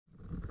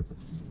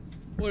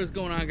What is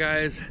going on,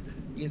 guys?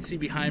 You can see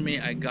behind me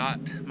I got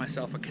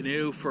myself a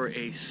canoe for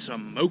a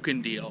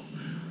smoking deal.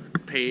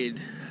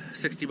 Paid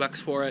 60 bucks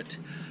for it.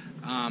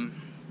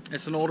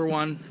 It's an older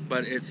one,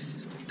 but it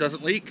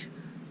doesn't leak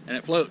and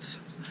it floats.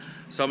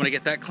 So I'm gonna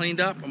get that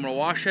cleaned up. I'm gonna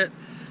wash it.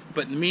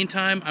 But in the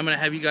meantime, I'm gonna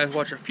have you guys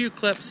watch a few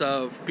clips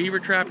of beaver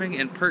trapping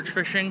and perch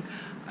fishing.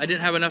 I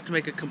didn't have enough to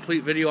make a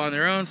complete video on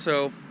their own,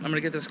 so I'm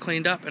gonna get this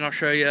cleaned up and I'll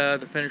show you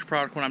the finished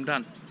product when I'm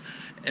done.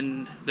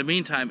 In the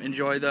meantime,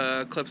 enjoy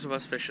the clips of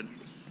us fishing.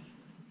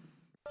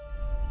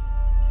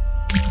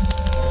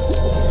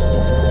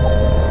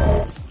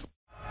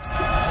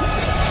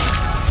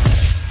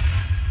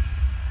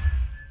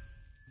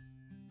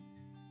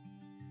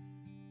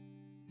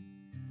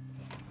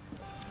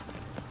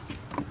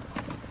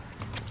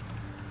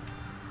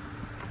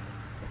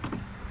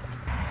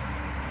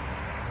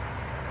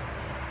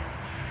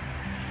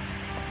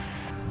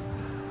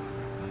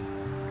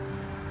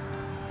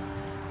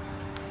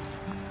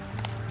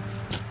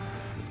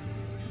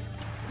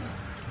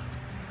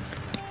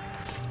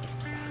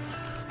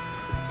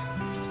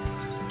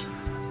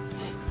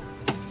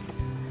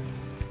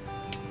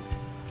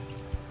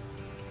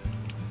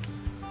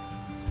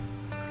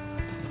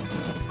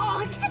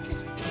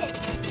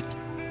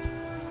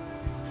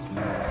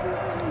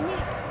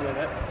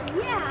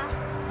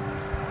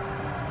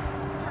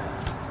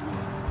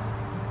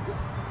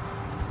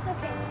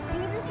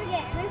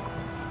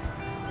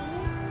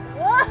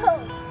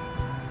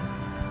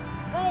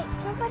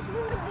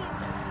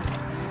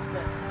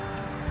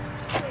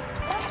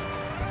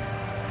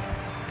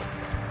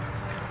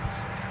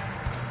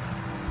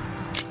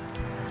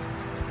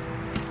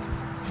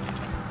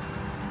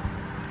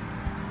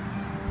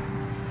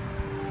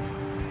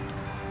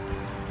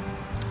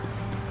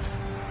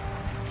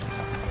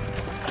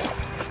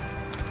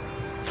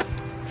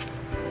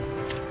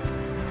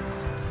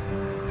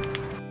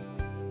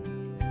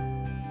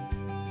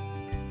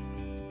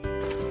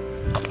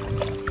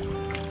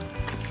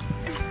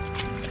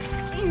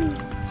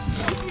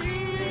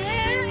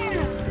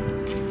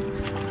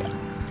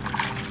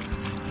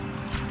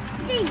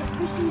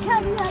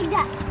 Like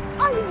that.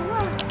 Oh, you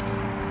run.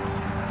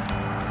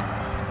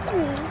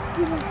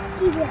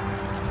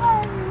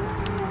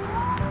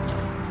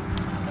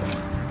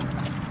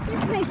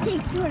 This might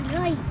take short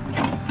right.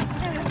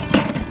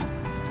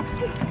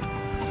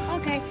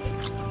 Okay.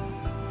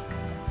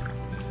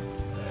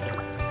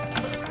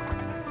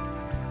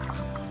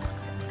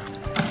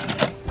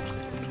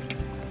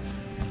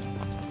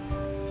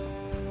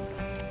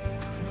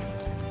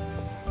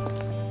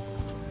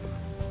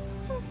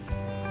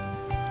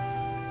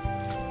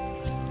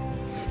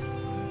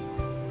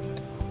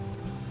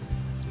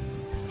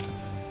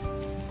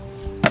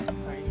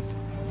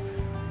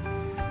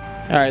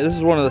 Alright, this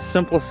is one of the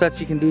simplest sets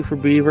you can do for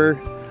beaver.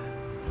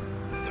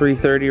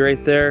 330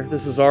 right there.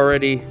 This is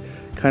already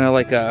kind of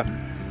like a,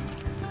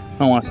 I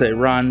don't want to say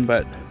run,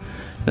 but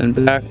then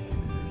back,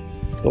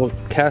 little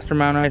caster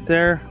mount right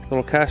there,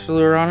 little caster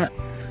lure on it,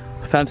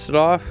 fenced it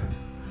off.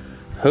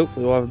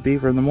 Hopefully we'll have a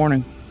beaver in the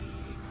morning.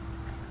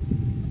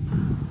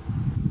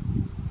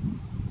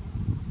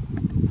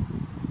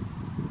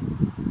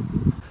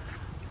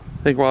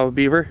 Think we'll have a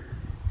beaver?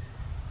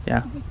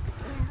 Yeah.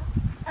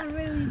 A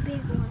really big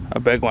one. A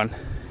big one.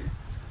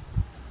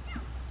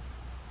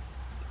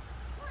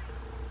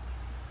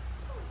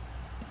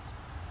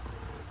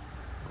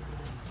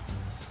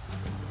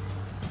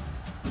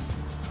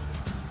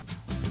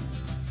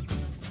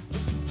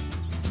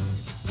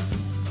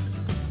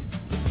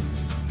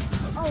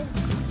 Oh.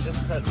 This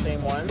is that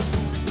same one.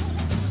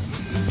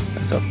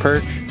 That's a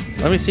perch.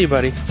 Let me see,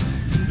 buddy.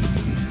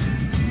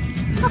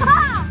 I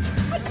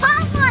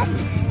caught one!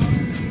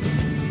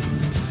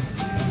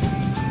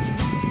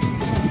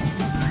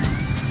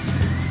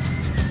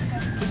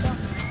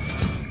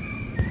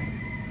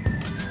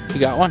 You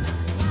got one?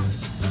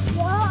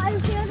 Whoa, I'm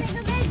feeling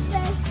a big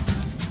fish.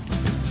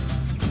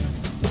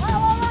 Whoa,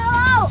 whoa, whoa,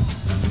 whoa!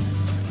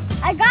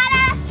 I got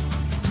it!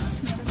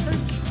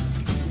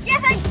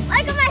 Jeff, I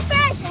got my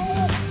fish!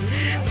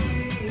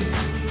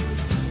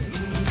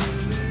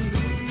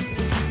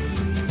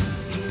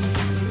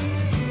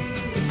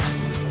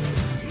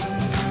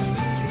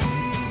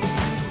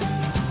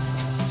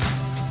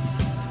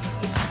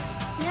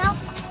 Nope.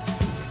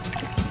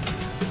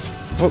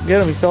 Oh,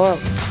 get him, he fell out.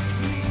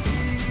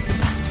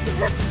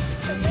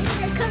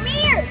 Come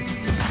here!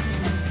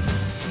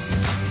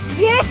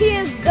 Here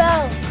you go!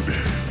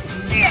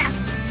 Yeah.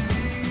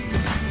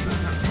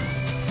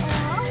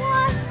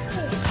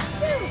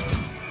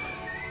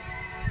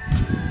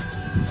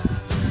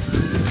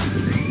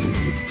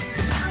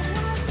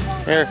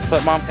 Here,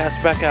 let Mom cast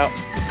it back out.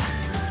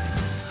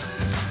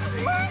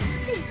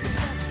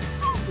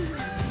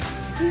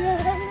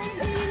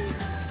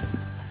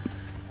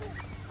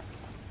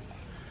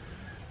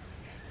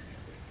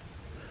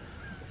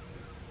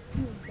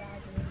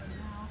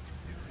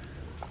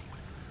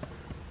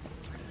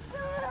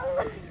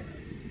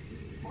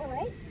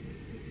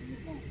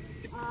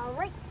 All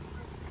right,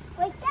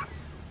 like that.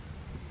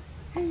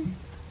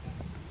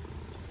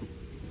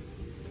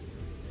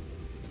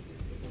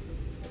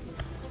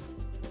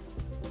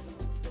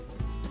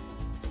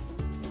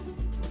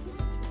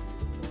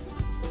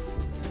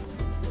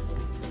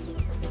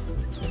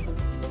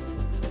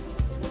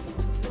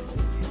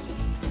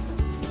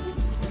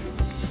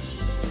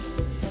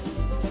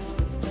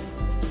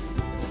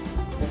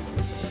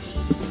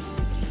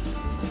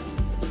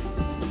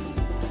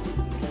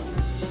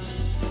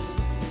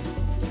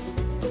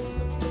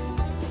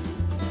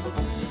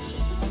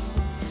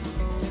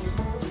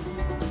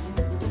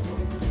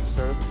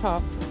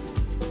 top.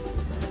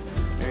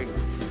 There you go.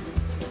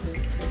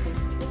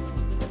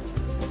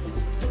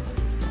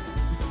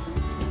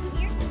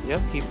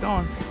 Yep, keep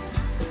going.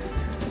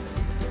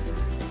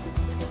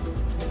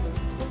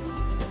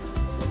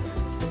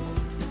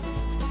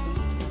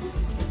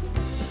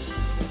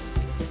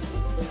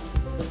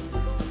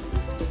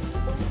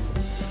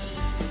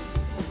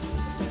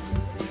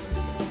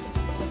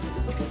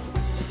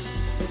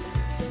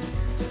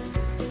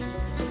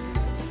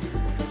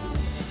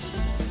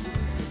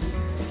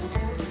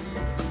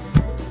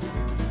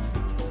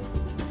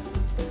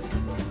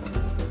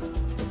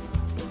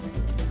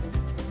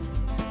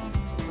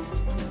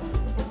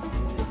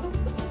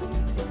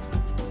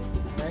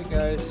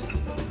 Guys,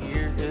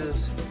 here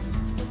is,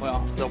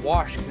 well, the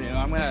wash canoe.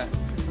 I'm gonna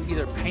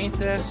either paint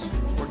this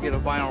or get a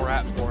vinyl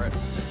wrap for it.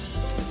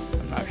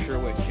 I'm not sure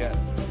which yet.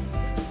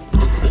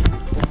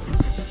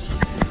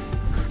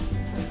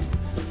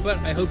 But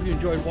I hope you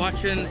enjoyed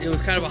watching. It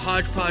was kind of a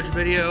hodgepodge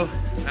video.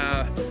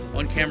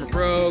 One camera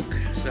broke,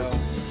 so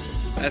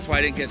that's why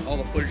I didn't get all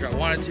the footage I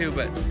wanted to,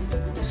 but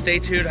stay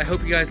tuned. I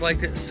hope you guys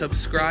liked it.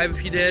 Subscribe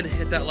if you did.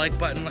 Hit that like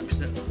button.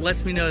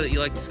 Lets me know that you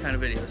like this kind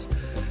of videos.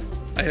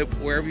 I hope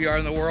wherever you are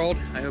in the world,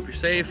 I hope you're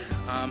safe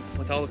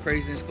with all the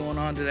craziness going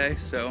on today.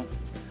 So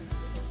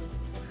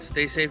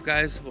stay safe,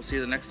 guys. We'll see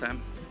you the next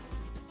time.